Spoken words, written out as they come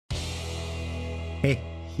Hey,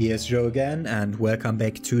 here's Joe again, and welcome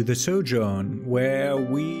back to the Sojourn, where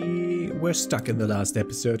we were stuck in the last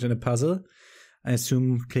episode in a puzzle. I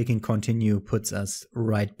assume clicking continue puts us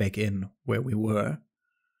right back in where we were.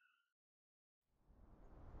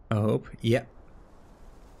 I hope. Yeah.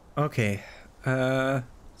 Okay.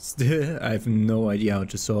 Still, I have no idea how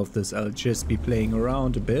to solve this. I'll just be playing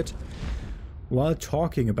around a bit while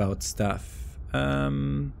talking about stuff.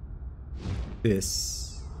 This.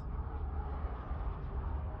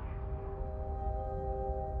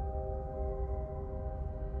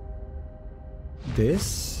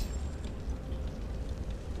 This.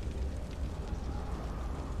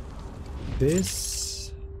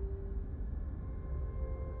 This.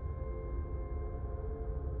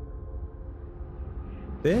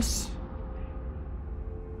 This.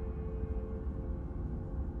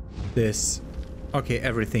 This. Okay,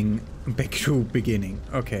 everything back to beginning.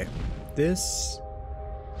 Okay. This.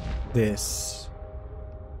 This.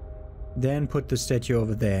 Then put the statue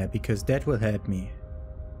over there, because that will help me.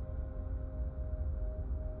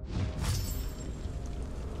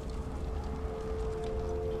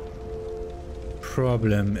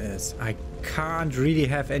 Problem is, I can't really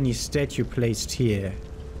have any statue placed here.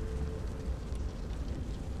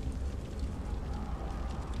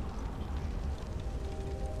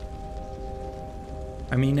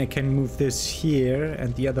 I mean, I can move this here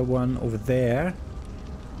and the other one over there.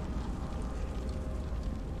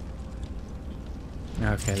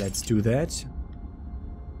 Okay, let's do that.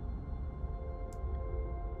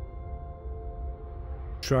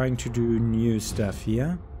 Trying to do new stuff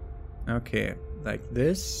here. Okay, like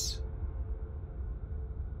this.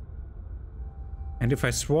 And if I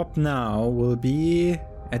swap now, we'll be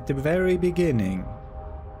at the very beginning.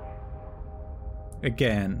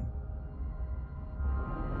 Again.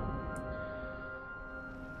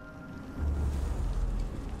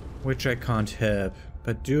 Which I can't help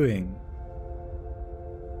but doing.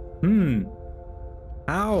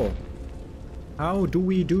 How? How do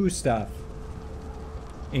we do stuff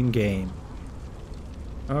in game?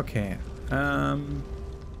 Okay.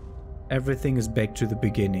 Everything is back to the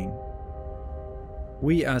beginning.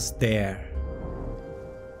 We us there.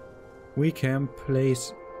 We can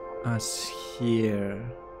place us here.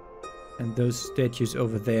 And those statues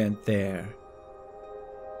over there and there.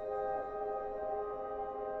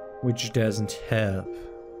 Which doesn't help.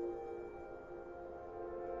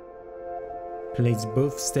 Place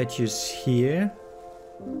both statues here.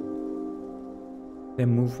 Then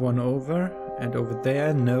move one over. And over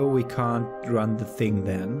there, no, we can't run the thing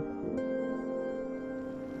then.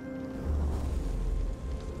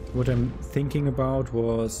 What I'm thinking about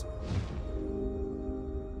was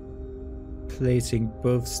placing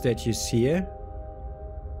both statues here.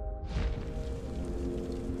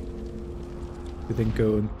 We then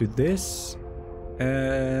go and do this.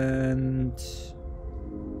 And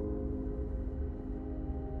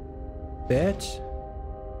that.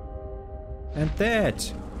 And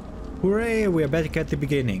that. Hooray, we are back at the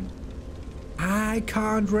beginning. I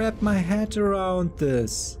can't wrap my head around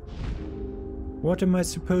this. What am I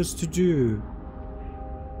supposed to do?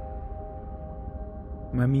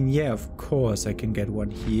 I mean, yeah, of course I can get one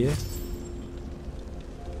here.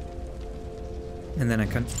 And then I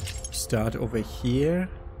can start over here.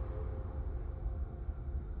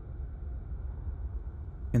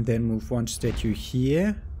 And then move one statue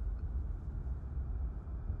here.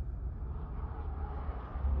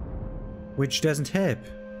 Which doesn't help,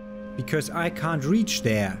 because I can't reach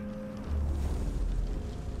there.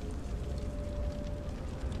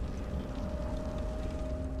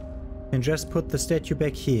 And just put the statue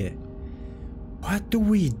back here. What do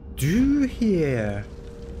we do here?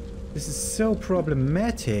 This is so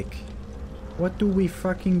problematic. What do we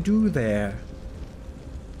fucking do there?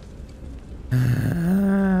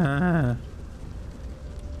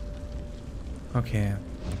 Okay.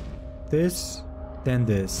 This. Then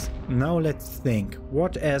this. Now let's think.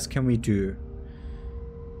 What else can we do?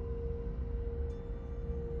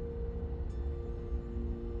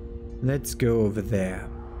 Let's go over there.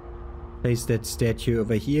 Place that statue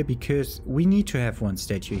over here because we need to have one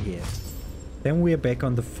statue here. Then we are back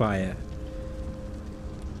on the fire.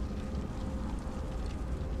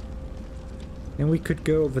 Then we could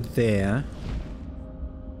go over there.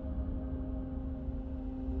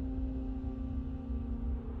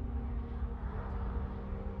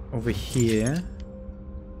 Over here.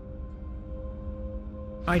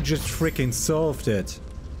 I just freaking solved it.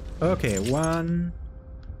 Okay, 1,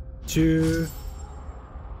 2.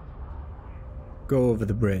 Go over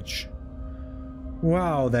the bridge.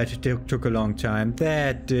 Wow, that took a long time.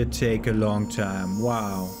 That did take a long time.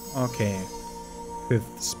 Wow. Okay.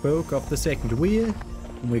 fifth spoke of the second wheel.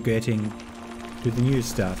 And we're getting to the new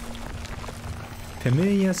stuff.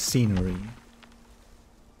 Familiar scenery.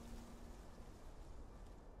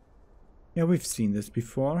 Yeah, we've seen this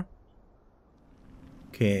before.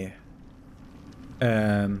 Okay.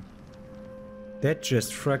 That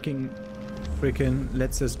just freaking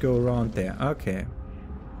lets us go around there. Okay.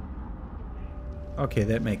 Okay,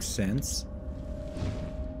 that makes sense.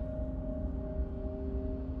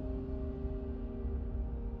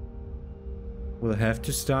 We'll have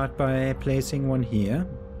to start by placing one here.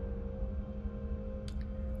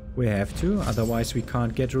 We have to, otherwise we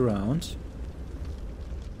can't get around.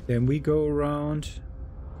 Then we go around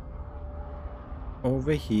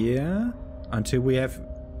over here until we have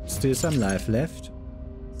still some life left,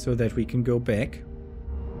 so that we can go back.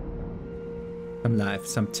 Some life,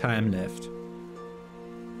 some time left.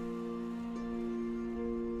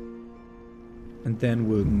 And then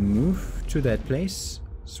we'll move to that place,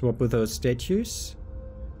 swap with those statues.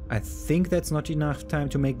 I think that's not enough time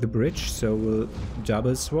to make the bridge, so we'll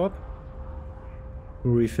double swap.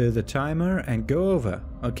 Refill the timer and go over.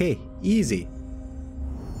 Okay, easy.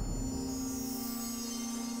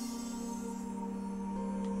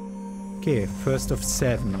 Okay, first of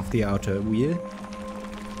 7 of the outer wheel.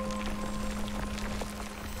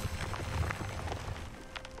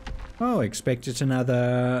 Oh, expected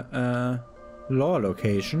another lore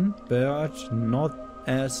location, but not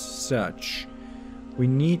as such. We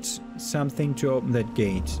need something to open that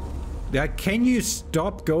gate. Can you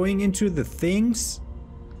stop going into the things?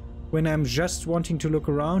 When I'm just wanting to look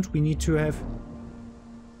around, we need to have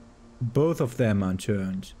both of them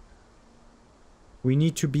unturned. We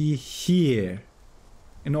need to be here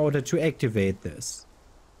in order to activate this.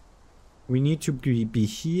 We need to be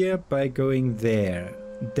here by going there.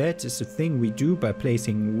 That is the thing we do by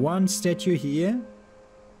placing one statue here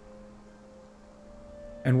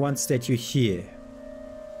and one statue here.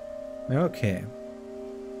 Okay.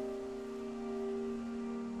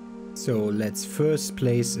 So let's first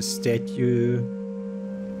place a statue.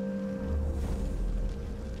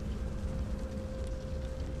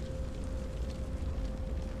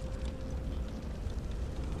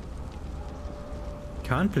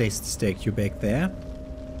 Can't place the statue back there.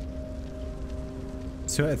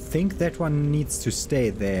 So I think that one needs to stay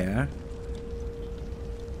there.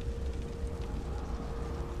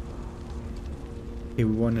 Okay,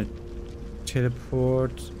 we want to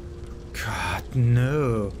teleport. God,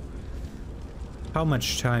 no. How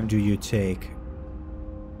much time do you take?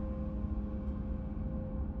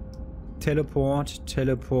 Teleport,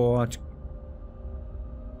 teleport.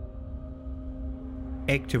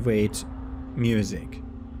 Activate music.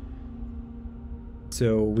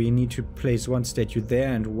 So we need to place one statue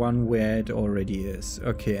there and one where it already is.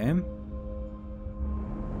 Okay.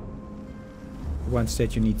 One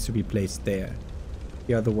statue needs to be placed there.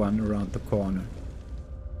 The other one around the corner.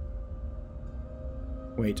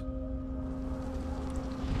 Wait.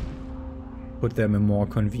 Put them in more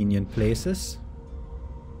convenient places.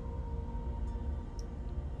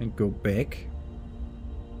 And go back.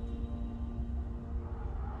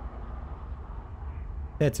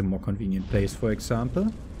 That's a more convenient place, for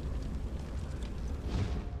example.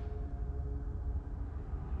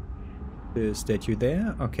 The statue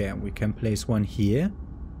there. Okay, we can place one here.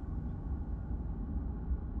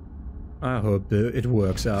 I hope it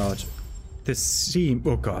works out.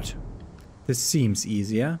 Oh god. This seems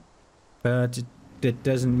easier. But that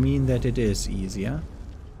doesn't mean that it is easier.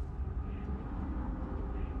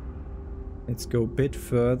 Let's go a bit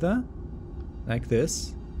further. Like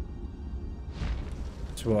this.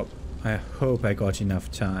 Swap. I hope I got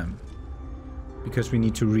enough time. Because we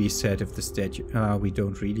need to reset if the statue... we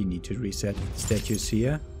don't really need to reset if the statue's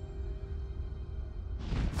here.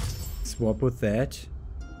 Swap with that.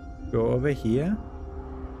 Go over here.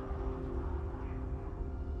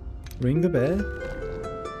 Ring the bell.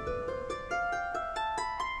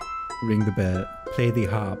 Ring the bell. Play the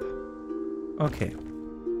harp. Okay.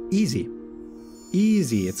 Easy.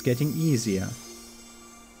 Easy. It's getting easier.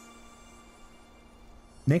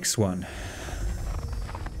 Next one.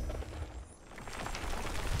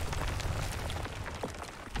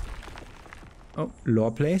 Oh,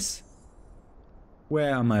 lore place.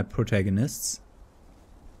 Where are my protagonists?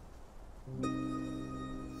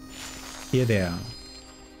 Here they are.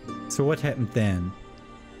 So what happened then?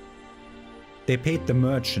 They paid the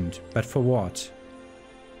merchant, but for what?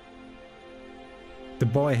 The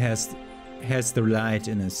boy has the light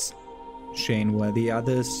in his chain, while the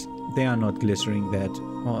others, they are not glittering that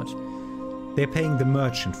hot. They're paying the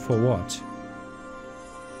merchant for what?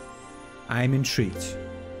 I'm intrigued.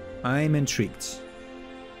 I'm intrigued.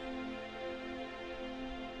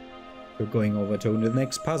 We're going over to the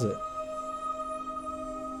next puzzle.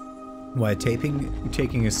 While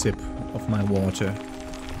taking a sip of my water.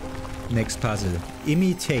 Next puzzle.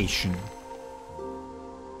 Imitation.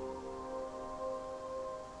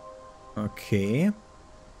 Okay.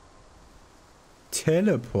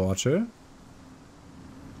 Teleporter.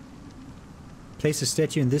 Place a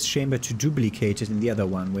statue in this chamber to duplicate it in the other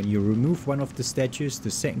one. When you remove one of the statues,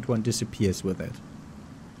 the second one disappears with it.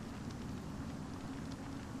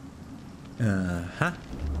 Uh-huh.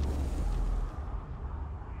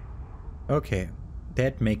 Okay.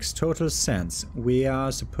 That makes total sense. We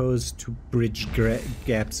are supposed to bridge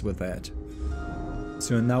gaps with that.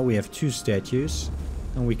 So now we have two statues,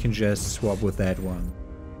 and we can just swap with that one.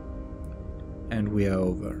 And we are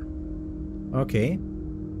over. Okay.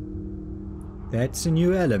 That's a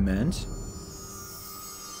new element.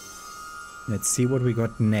 Let's see what we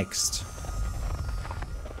got next.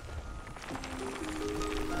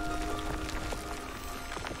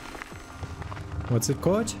 What's it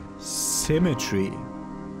called? Symmetry.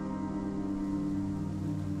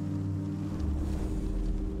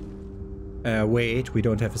 Wait, we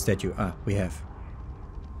don't have a statue. Ah, we have.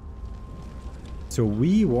 So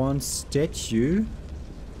we want statue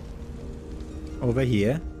over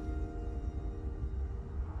here.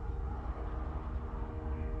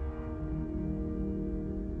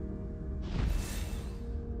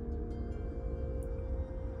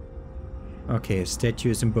 Okay,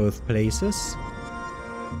 statue is in both places.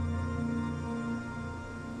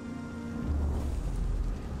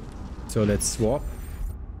 So let's swap.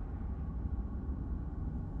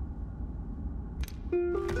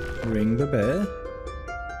 Ring the bell.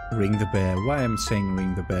 Ring the bell. Why am I saying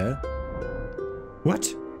ring the bell?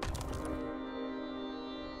 What?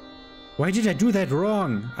 Why did I do that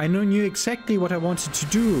wrong? I knew exactly what I wanted to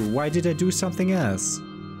do. Why did I do something else?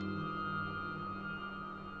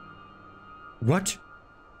 What?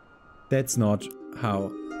 That's not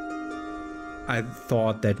how I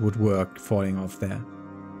thought that would work, falling off there.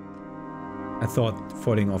 I thought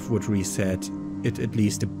falling off would reset it at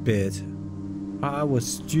least a bit. I was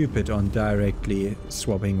stupid on directly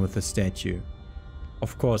swapping with the statue.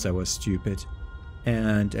 Of course I was stupid.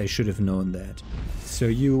 And I should have known that. So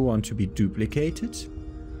you want to be duplicated?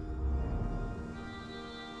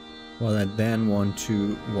 Well, I then want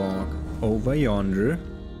to walk over yonder.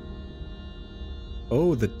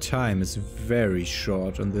 Oh, the time is very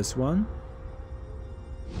short on this one.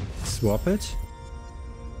 Swap it.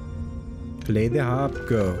 Play the harp,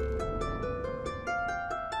 go.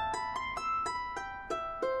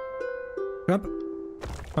 Up.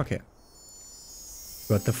 Okay.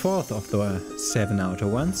 Got the fourth of the 7 outer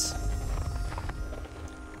ones.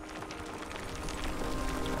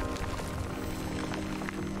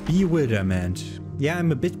 Bewilderment. Yeah,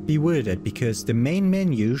 I'm a bit bewildered because the main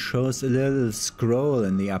menu shows a little scroll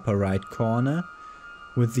in the upper right corner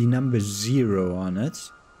with the number 0 on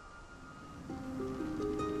it.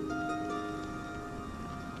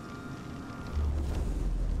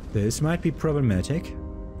 This might be problematic.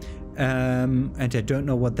 And I don't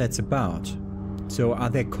know what that's about. So are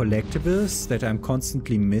there collectibles that I'm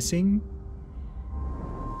constantly missing?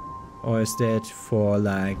 Or is that for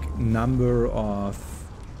like number of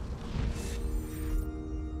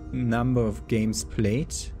games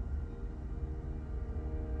played?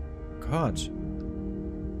 God.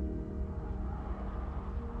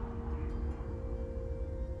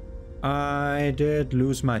 I did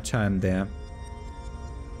lose my time there.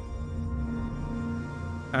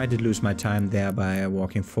 I did lose my time there by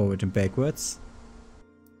walking forward and backwards.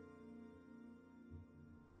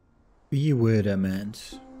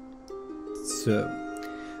 Bewilderment. So,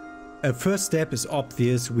 a first step is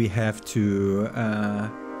obvious. We have to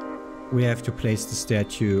place the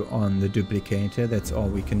statue on the duplicator. That's all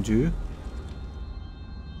we can do.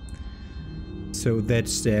 So that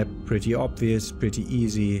step, pretty obvious, pretty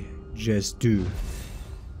easy. Just do.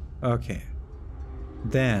 Okay.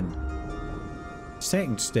 Then,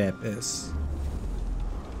 second step is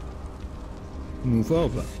move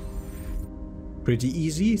over. Pretty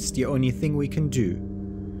easy, it's the only thing we can do.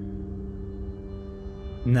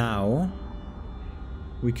 Now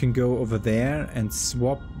we can go over there and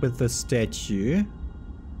swap with the statue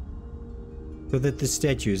so that the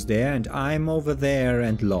statue is there and I'm over there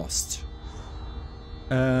and lost.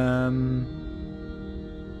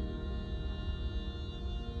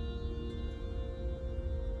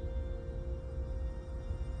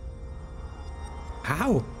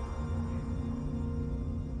 How?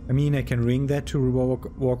 I mean, I can ring that to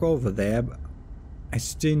walk over there, but I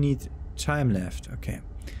still need time left. Okay,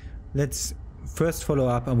 let's first follow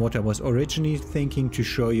up on what I was originally thinking to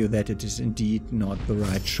show you that it is indeed not the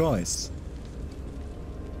right choice.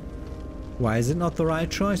 Why is it not the right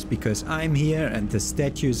choice? Because I'm here and the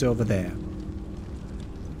statue is over there.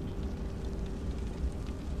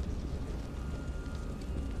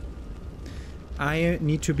 I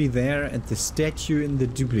need to be there and the statue in the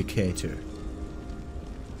duplicator.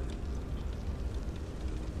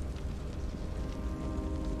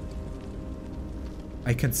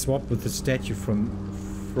 I can swap with the statue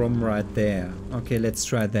from right there. Okay, let's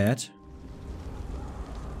try that.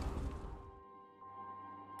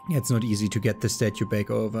 It's not easy to get the statue back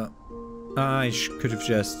over. I could have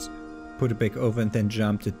just put it back over and then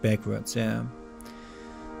jumped it backwards, yeah.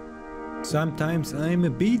 Sometimes I'm a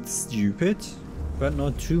bit stupid, but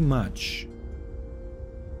not too much.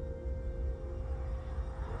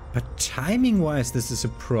 But timing-wise, this is a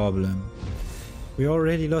problem. We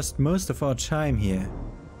already lost most of our time here.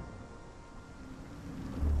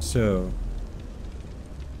 So,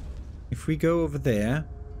 if we go over there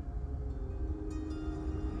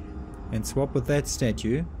and swap with that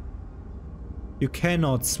statue, you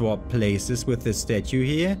cannot swap places with the statue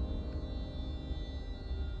here.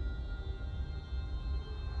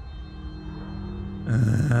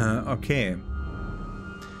 Okay.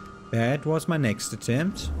 That was my next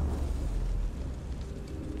attempt.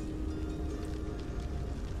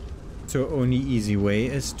 So only easy way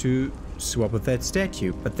is to swap with that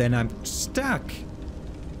statue, but then I'm stuck.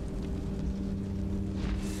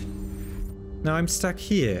 Now I'm stuck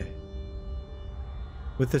here.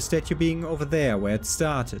 With the statue being over there where it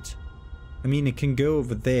started. I mean, it can go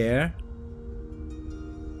over there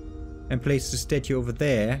and place the statue over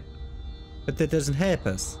there, but that doesn't help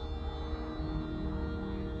us.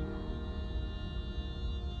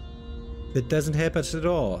 That doesn't help us at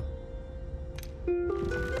all.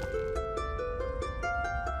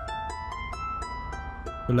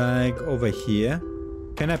 Like over here.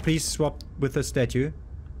 Can I please swap with the statue?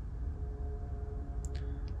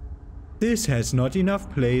 This has not enough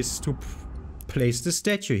place to place the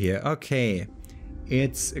statue here. Okay.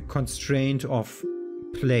 It's a constraint of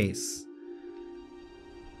place.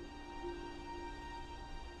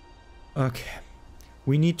 Okay.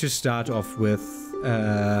 We need to start off with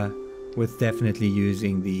definitely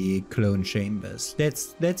using the clone chambers.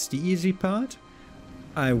 That's the easy part.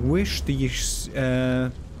 I wish the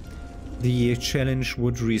challenge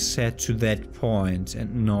would reset to that point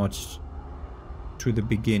and not to the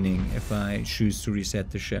beginning if I choose to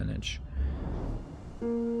reset the challenge.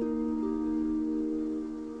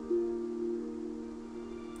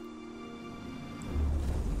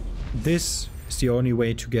 This is the only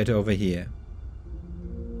way to get over here.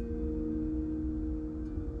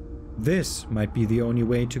 This might be the only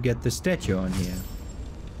way to get the statue on here.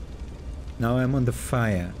 Now I'm on the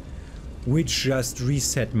fire, which just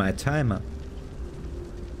reset my timer.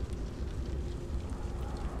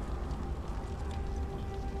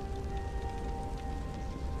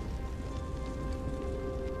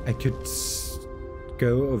 I could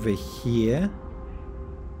go over here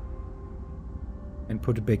and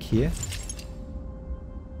put it back here.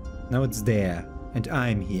 Now it's there, and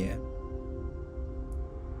I'm here.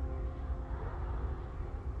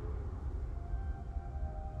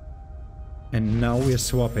 And now we're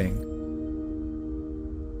swapping.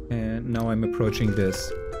 And now I'm approaching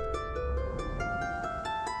this.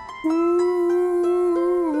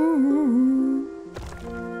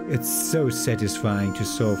 It's so satisfying to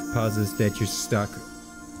solve puzzles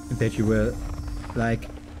that you were like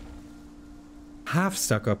half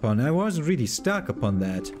stuck upon. I wasn't really stuck upon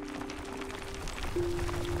that.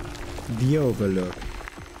 The overlook.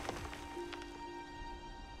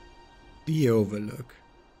 The overlook.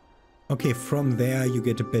 Okay, from there you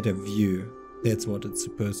get a better view. That's what it's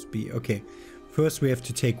supposed to be. Okay, first we have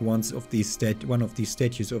to take one of these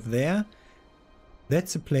statues over there.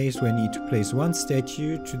 That's a place where I need to place one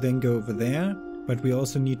statue to then go over there. But we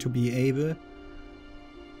also need to be able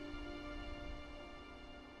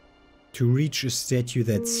to reach a statue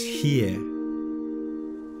that's here.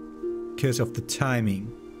 Because of the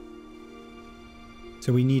timing.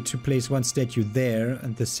 So we need to place one statue there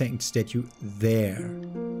and the second statue there.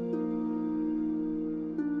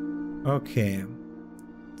 Okay,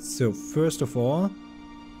 so first of all,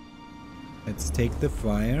 let's take the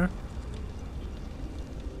fire.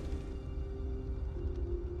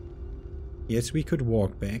 Yes, we could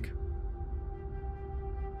walk back.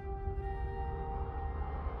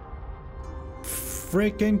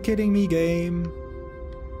 Freaking kidding me, game.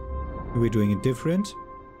 Are we doing it different?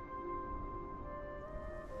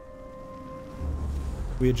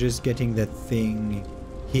 We're just getting that thing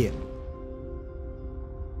here.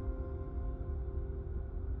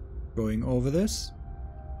 Going over this.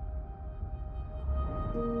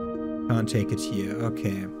 Can't take it here.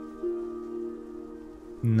 Okay.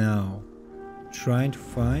 Now, trying to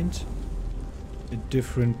find a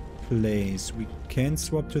different place. We can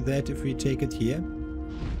swap to that if we take it here.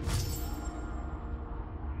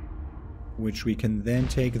 Which we can then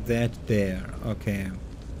take that there. Okay.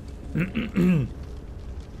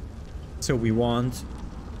 So we want...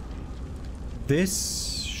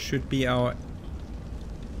 This should be our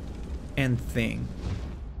end thing.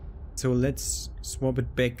 So let's swap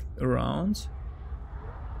it back around.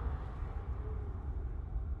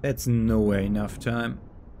 That's nowhere enough time.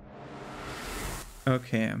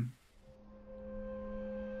 Okay.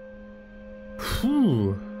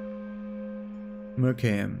 Whew.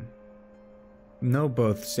 Okay. No,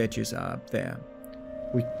 both statues are up there.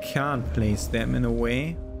 We can't place them in a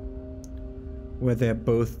way where they're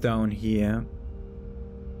both down here.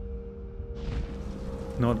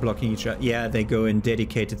 Not blocking each other. Yeah, they go in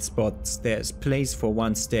dedicated spots. There's place for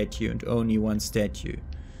one statue and only one statue.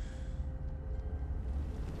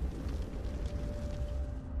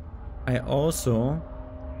 I also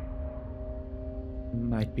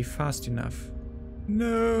might be fast enough.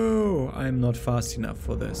 No, I'm not fast enough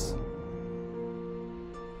for this.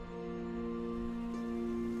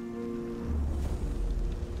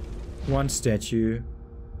 One statue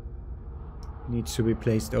needs to be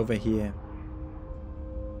placed over here.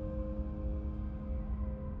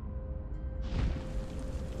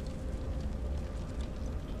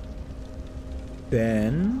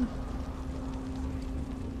 Then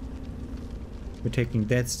we're taking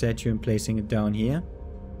that statue and placing it down here.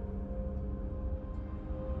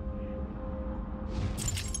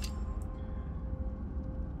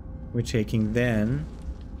 We're taking then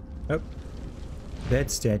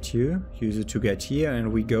that statue, use it to get here,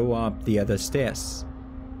 and we go up the other stairs.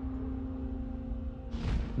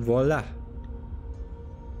 Voila!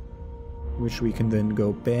 Which we can then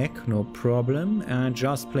go back, no problem, and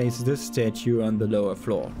just place this statue on the lower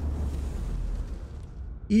floor.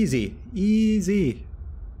 Easy, easy!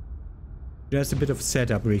 Just a bit of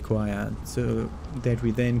setup required, so that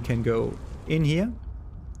we then can go in here,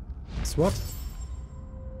 swap,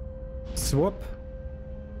 swap,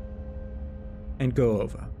 and go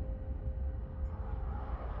over.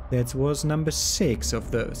 That was number 6 of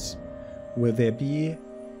those. Will there be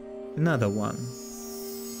another one?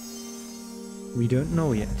 We don't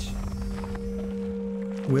know yet.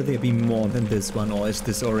 Will there be more than this one, or is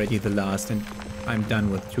this already the last and I'm done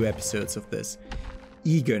with 2 episodes of this?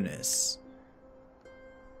 Eagerness.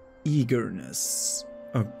 Eagerness.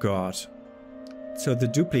 Oh god. So the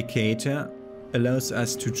duplicator allows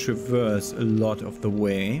us to traverse a lot of the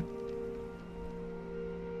way.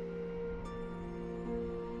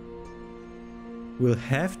 We'll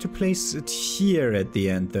have to place it here at the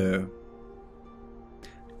end though.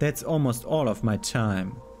 That's almost all of my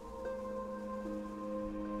time.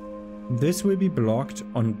 This will be blocked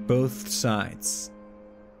on both sides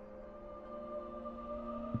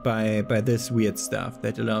by this weird stuff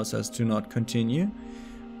that allows us to not continue.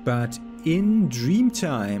 But in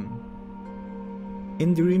Dreamtime,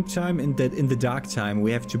 in the dark time,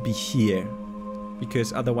 we have to be here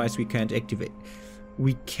because otherwise we can't activate.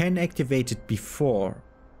 We can activate it before.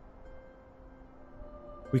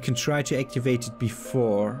 We can try to activate it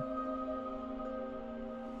before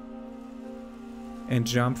and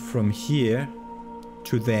jump from here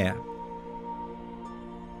to there.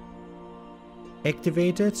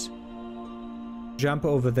 Activate it, jump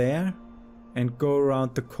over there, and go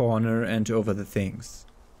around the corner and over the things.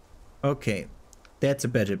 Okay, that's a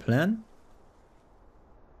better plan.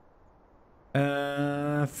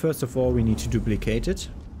 First of all, we need to duplicate it.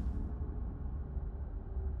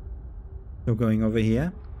 So going over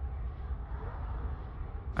here.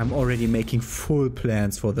 I'm already making full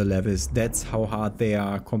plans for the levels. That's how hard they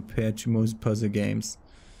are compared to most puzzle games.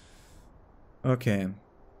 Okay.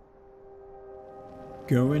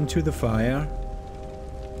 Go into the fire.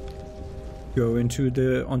 Go into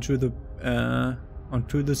the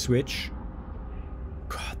onto the switch.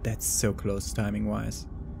 God, that's so close timing wise.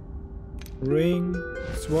 Ring,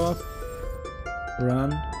 swap,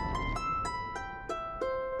 run.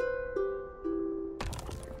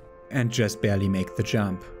 And just barely make the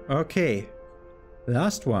jump. Okay.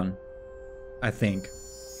 Last one. I think.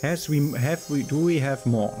 Do we have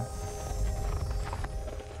more?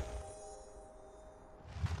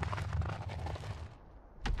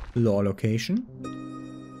 Lore location.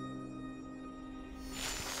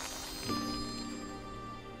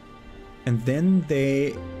 And then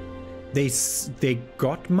they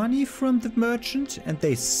got money from the merchant and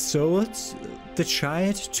they sold the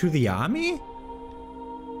child to the army?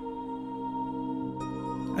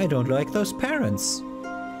 I don't like those parents.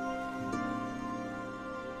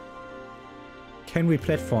 Can we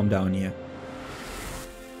platform down here?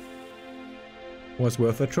 Was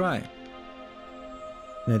worth a try.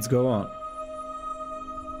 Let's go on.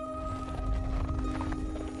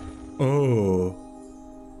 Oh.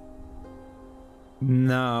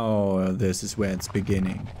 Now this is where it's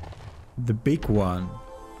beginning. The big one.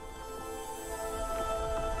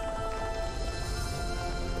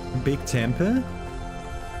 Big temple.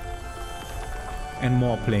 And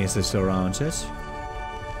more places around it.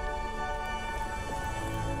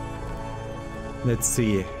 Let's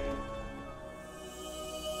see.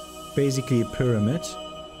 Basically a pyramid.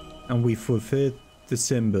 And we fulfilled the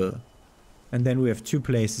symbol. And then we have 2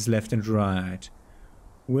 places left and right.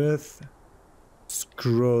 With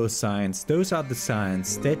scroll signs. Those are the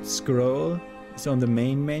signs. That scroll is on the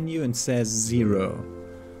main menu and says 0.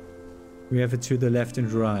 We have it to the left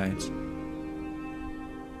and right.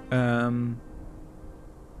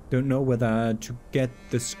 Don't know whether to get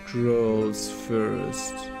the scrolls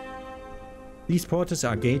first. These portals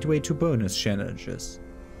are gateway to bonus challenges.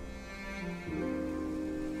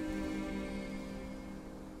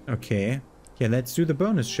 Okay. Yeah, let's do the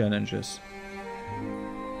bonus challenges.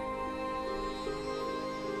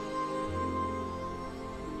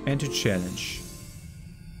 Enter challenge.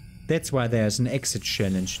 That's why there's an exit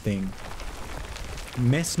challenge thing.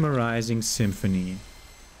 Mesmerizing symphony.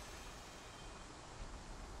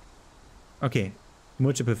 Okay,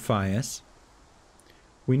 multiple fires.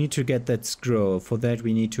 We need to get that scroll. For that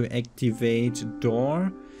we need to activate a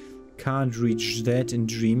door. Can't reach that in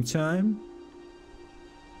Dreamtime.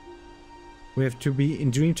 We have to be, in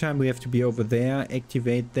Dreamtime we have to be over there,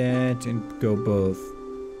 activate that and go both.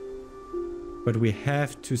 But we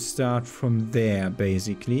have to start from there,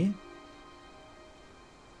 basically.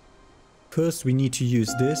 First we need to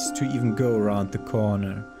use this to even go around the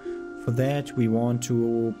corner. For that we want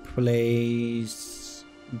to place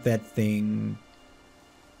that thing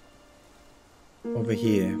over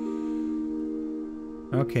here.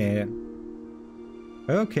 Okay.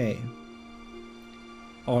 Okay.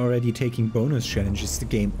 Already taking bonus challenges. Is the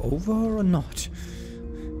game over or not?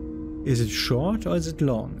 Is it short or is it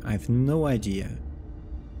long? I have no idea.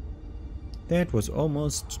 That was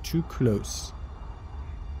almost too close.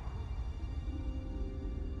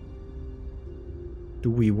 Do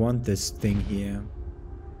we want this thing here?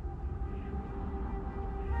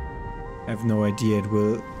 I have no idea. It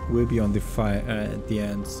will be on the fire at the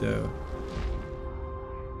end, so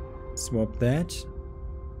swap that.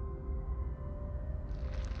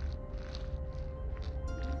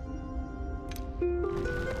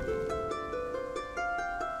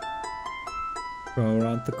 Go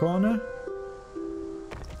around the corner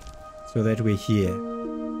so that we're here.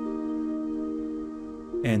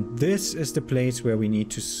 And this is the place where we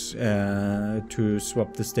need to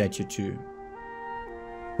swap the statue to.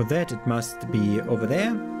 For that it must be over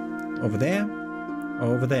there, over there,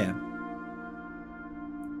 over there.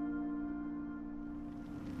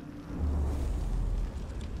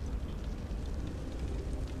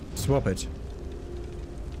 Swap it.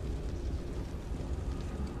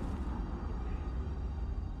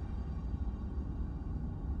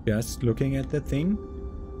 Just looking at the thing.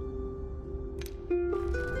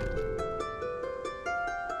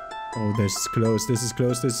 Oh, this is close, this is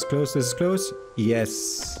close, this is close, this is close.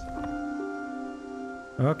 Yes.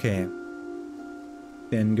 Okay.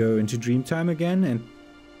 Then go into Dreamtime again and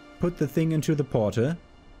put the thing into the portal.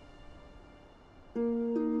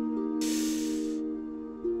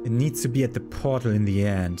 It needs to be at the portal in the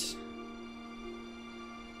end.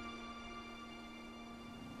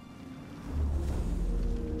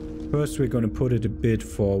 First we're gonna put it a bit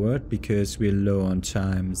forward because we're low on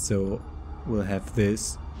time, so we'll have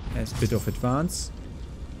this as a bit of advance.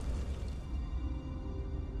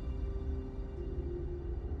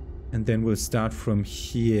 And then we'll start from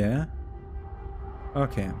here.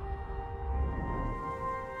 Okay.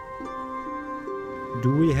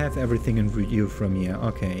 Do we have everything in view from here?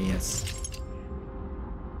 Okay, yes.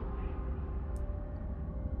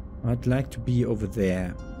 I'd like to be over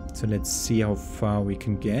there. So let's see how far we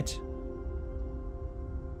can get.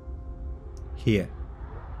 Here.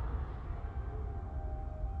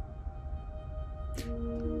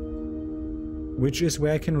 Which is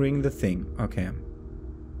where I can ring the thing. Okay.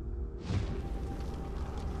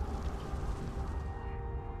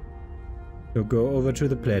 So go over to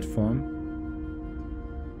the platform.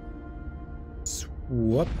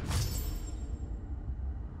 Swap.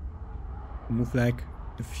 Move like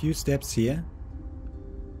a few steps here.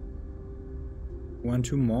 1,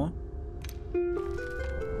 2 more.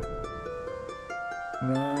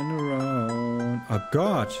 Run around. Oh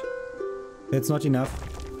god. That's not enough.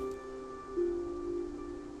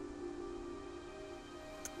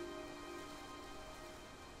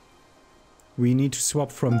 We need to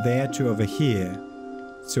swap from there to over here.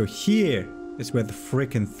 So here is where the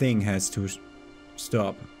frickin' thing has to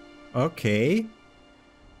stop. Okay.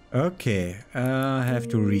 Okay. I have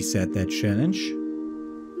to reset that challenge.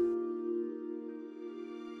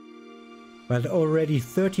 But already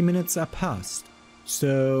 30 minutes are past.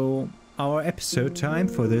 So our episode time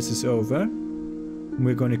for this is over.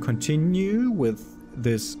 We're going to continue with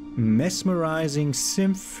this mesmerizing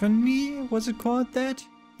symphony. Was it called that?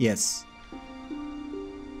 Yes.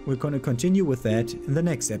 We're going to continue with that in the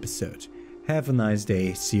next episode. Have a nice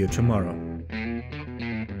day. See you tomorrow.